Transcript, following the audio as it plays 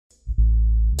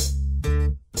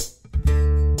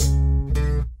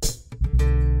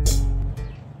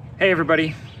Hey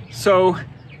everybody. So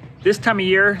this time of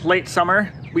year, late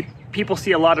summer, people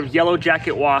see a lot of yellow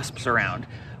jacket wasps around.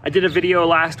 I did a video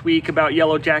last week about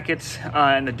yellow jackets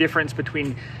and the difference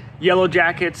between yellow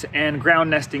jackets and ground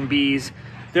nesting bees.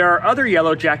 There are other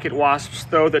yellow jacket wasps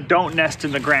though that don't nest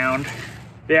in the ground.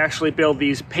 They actually build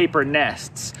these paper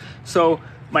nests. So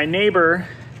my neighbor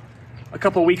a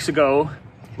couple weeks ago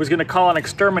was gonna call an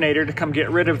exterminator to come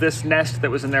get rid of this nest that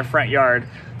was in their front yard.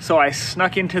 So I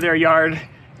snuck into their yard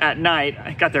at night.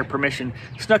 I got their permission.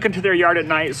 Snuck into their yard at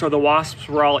night so the wasps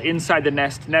were all inside the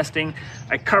nest nesting.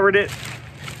 I covered it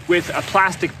with a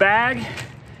plastic bag,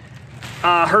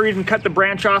 hurried and cut the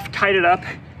branch off, tied it up,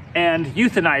 and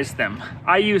euthanized them.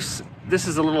 This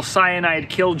is a little cyanide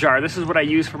kill jar. This is what I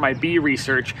use for my bee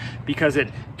research because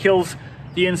it kills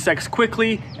the insects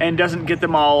quickly and doesn't get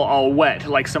them all wet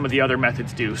like some of the other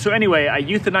methods do. So anyway, I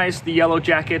euthanized the yellow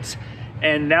jackets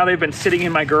and now they've been sitting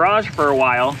in my garage for a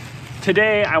while.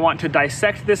 Today, I want to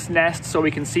dissect this nest so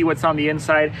we can see what's on the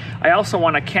inside. I also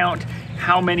want to count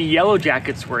how many yellow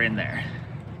jackets were in there.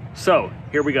 So,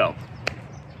 here we go.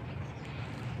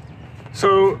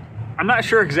 So, I'm not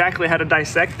sure exactly how to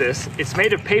dissect this. It's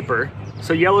made of paper,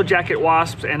 so yellow jacket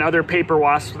wasps and other paper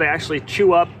wasps, they actually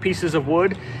chew up pieces of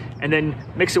wood and then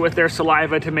mix it with their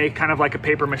saliva to make kind of like a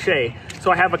paper mache. So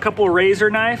I have a couple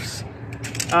razor knives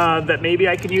that maybe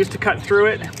I can use to cut through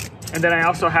it. And then I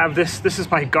also have this is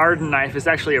my garden knife. It's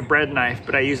actually a bread knife,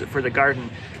 but I use it for the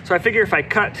garden. So I figure if I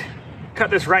cut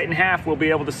this right in half, we'll be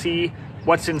able to see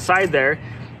what's inside there.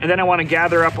 And then I want to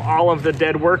gather up all of the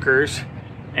dead workers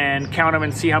and count them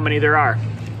and see how many there are.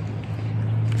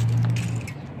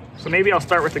 So maybe I'll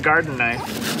start with the garden knife.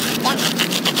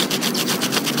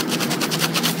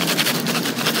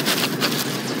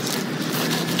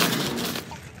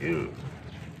 Ooh,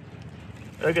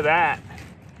 look at that.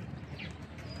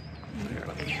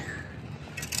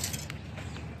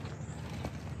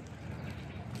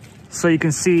 So you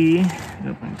can see,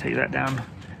 let me take that down.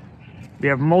 We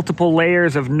have multiple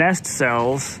layers of nest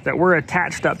cells that were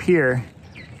attached up here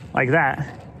like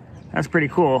that. That's pretty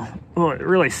cool. Oh, it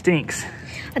really stinks.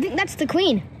 I think that's the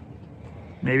queen.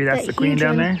 Maybe that's the queen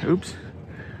down there. Oops.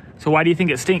 So why do you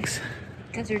think it stinks?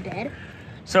 Because they're dead.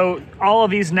 So all of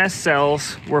these nest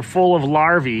cells were full of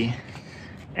larvae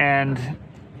and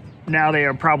now they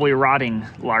are probably rotting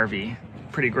larvae.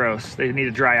 Pretty gross. They need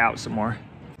to dry out some more.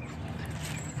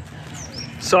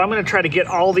 So I'm gonna try to get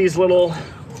all these little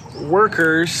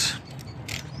workers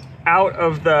out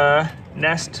of the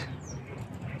nest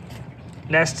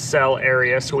cell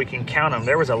area so we can count them.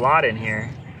 There was a lot in here.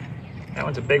 That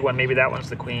one's a big one. Maybe that one's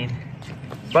the queen.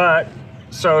 But,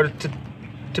 so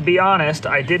to be honest,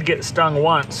 I did get stung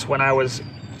once when I was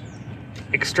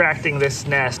extracting this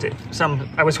nest.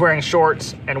 I was wearing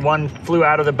shorts and one flew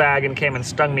out of the bag and came and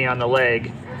stung me on the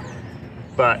leg.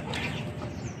 But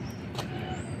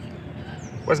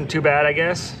wasn't too bad, I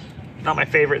guess. Not my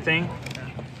favorite thing.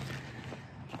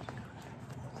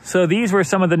 So these were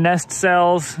some of the nest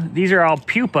cells. These are all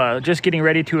pupa, just getting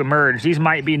ready to emerge. These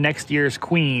might be next year's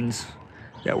queens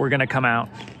that were gonna come out.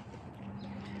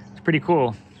 It's pretty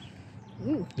cool.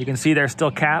 Ooh. You can see they're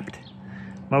still capped,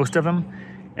 most of them.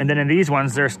 And then in these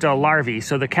ones, they're still larvae.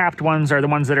 So the capped ones are the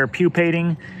ones that are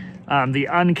pupating. The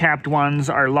uncapped ones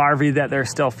are larvae that they're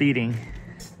still feeding.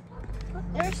 Look,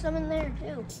 there's some in there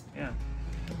too. Yeah.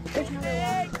 There's another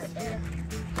wasp right there.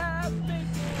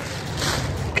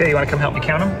 Okay, you wanna come help me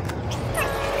count them?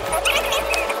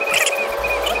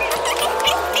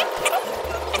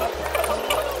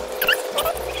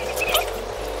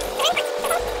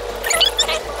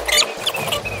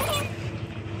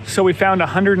 So we found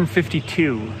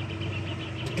 152.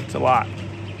 It's a lot.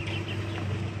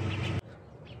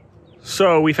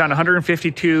 So we found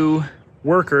 152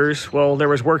 workers. Well, there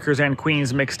was workers and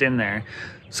queens mixed in there.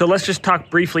 So let's just talk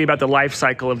briefly about the life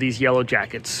cycle of these yellow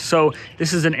jackets. So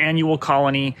this is an annual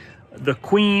colony. The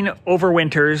queen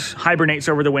overwinters, hibernates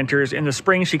over the winters. In the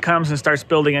spring, she comes and starts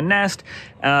building a nest.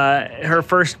 Her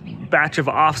first batch of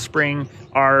offspring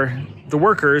are the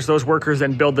workers. Those workers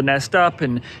then build the nest up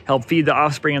and help feed the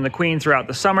offspring and the queen throughout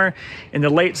the summer. In the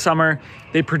late summer,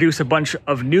 they produce a bunch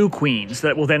of new queens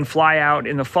that will then fly out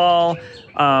in the fall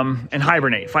and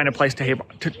hibernate, find a place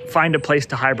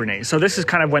to hibernate. So this is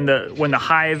kind of when the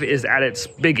hive is at its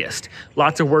biggest.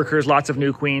 Lots of workers, lots of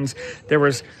new queens. There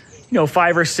was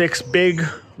 5 or 6 big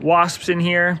wasps in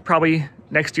here, probably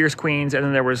next year's queens, and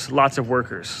then there was lots of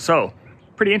workers. So,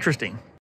 pretty interesting.